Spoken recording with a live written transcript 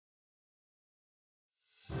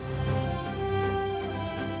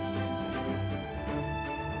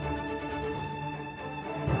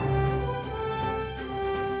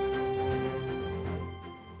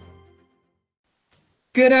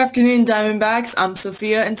Good afternoon, Diamondbacks. I'm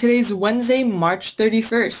Sophia, and today's Wednesday, March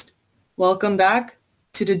 31st. Welcome back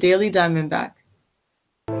to the Daily Diamondback.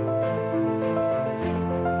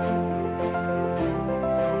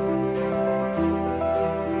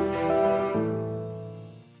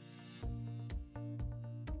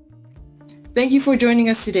 Thank you for joining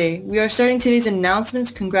us today. We are starting today's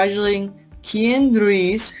announcements congratulating Kian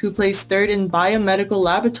Ruiz, who placed third in Biomedical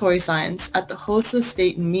Laboratory Science at the HOSA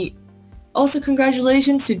State Meet. Also,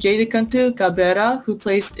 congratulations to Jaydekantu Cabrera, who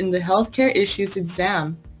placed in the Healthcare Issues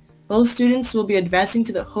exam. Both students will be advancing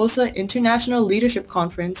to the HOSA International Leadership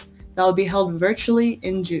Conference that will be held virtually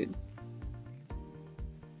in June.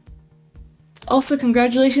 Also,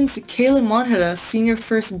 congratulations to Kayla Monjera, senior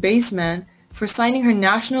first baseman, for signing her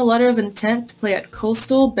national letter of intent to play at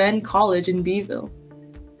Coastal Bend College in Beeville.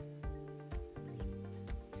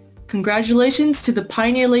 Congratulations to the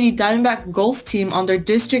Pioneer Lady Diamondback golf team on their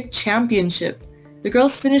district championship. The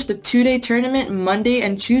girls finished the two-day tournament Monday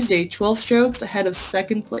and Tuesday 12 strokes ahead of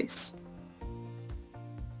second place.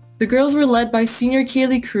 The girls were led by senior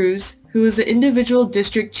Kaylee Cruz, who was the individual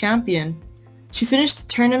district champion. She finished the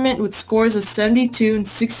tournament with scores of 72 and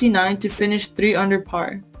 69 to finish 3 under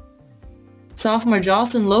par. Sophomore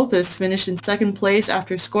Jocelyn Lopez finished in second place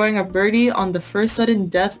after scoring a birdie on the first sudden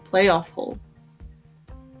death playoff hole.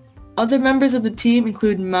 Other members of the team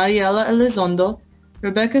include Mariela Elizondo,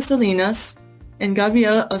 Rebecca Salinas, and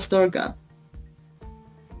Gabriela Astorga.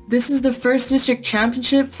 This is the first district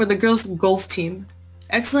championship for the girls' golf team.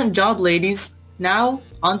 Excellent job, ladies. Now,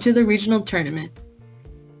 on to the regional tournament.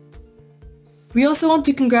 We also want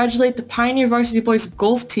to congratulate the Pioneer Varsity Boys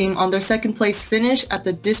golf team on their second place finish at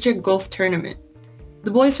the district golf tournament.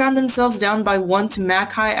 The boys found themselves down by 1 to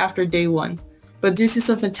Mac High after day 1, but due to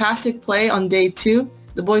some fantastic play on day 2,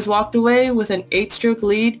 the boys walked away with an 8-stroke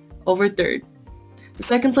lead over third. The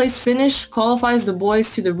second place finish qualifies the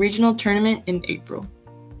boys to the regional tournament in April.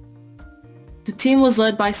 The team was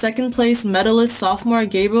led by second place medalist sophomore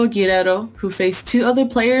Gabriel Guerrero, who faced 2 other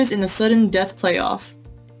players in a sudden death playoff.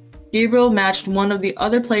 Gabriel matched one of the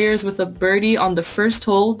other players with a birdie on the first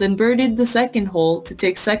hole, then birdied the second hole to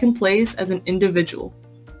take second place as an individual.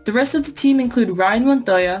 The rest of the team include Ryan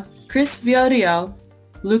Montoya, Chris Villarreal,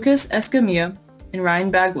 Lucas Escamilla, and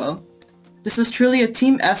Ryan Bagwell. This was truly a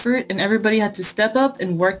team effort and everybody had to step up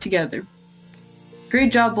and work together.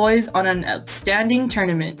 Great job, boys, on an outstanding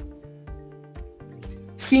tournament.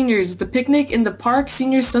 Seniors, the Picnic in the Park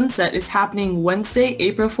Senior Sunset is happening Wednesday,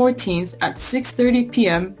 April 14th at 6:30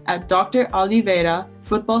 p.m. at Dr. Oliveira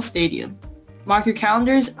Football Stadium. Mark your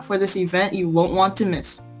calendars for this event you won't want to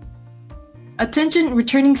miss. Attention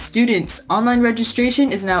returning students, online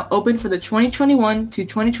registration is now open for the 2021 to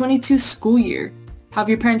 2022 school year. Have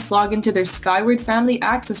your parents log into their Skyward Family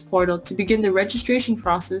Access portal to begin the registration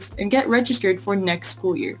process and get registered for next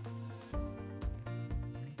school year.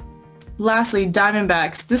 Lastly,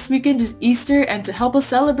 Diamondbacks, this weekend is Easter, and to help us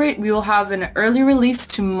celebrate, we will have an early release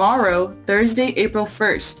tomorrow, Thursday, April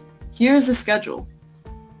 1st. Here is the schedule.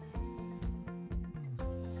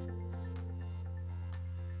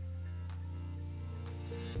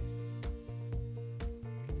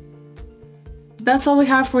 That's all we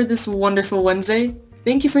have for this wonderful Wednesday.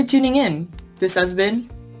 Thank you for tuning in. This has been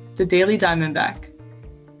the Daily Diamondback.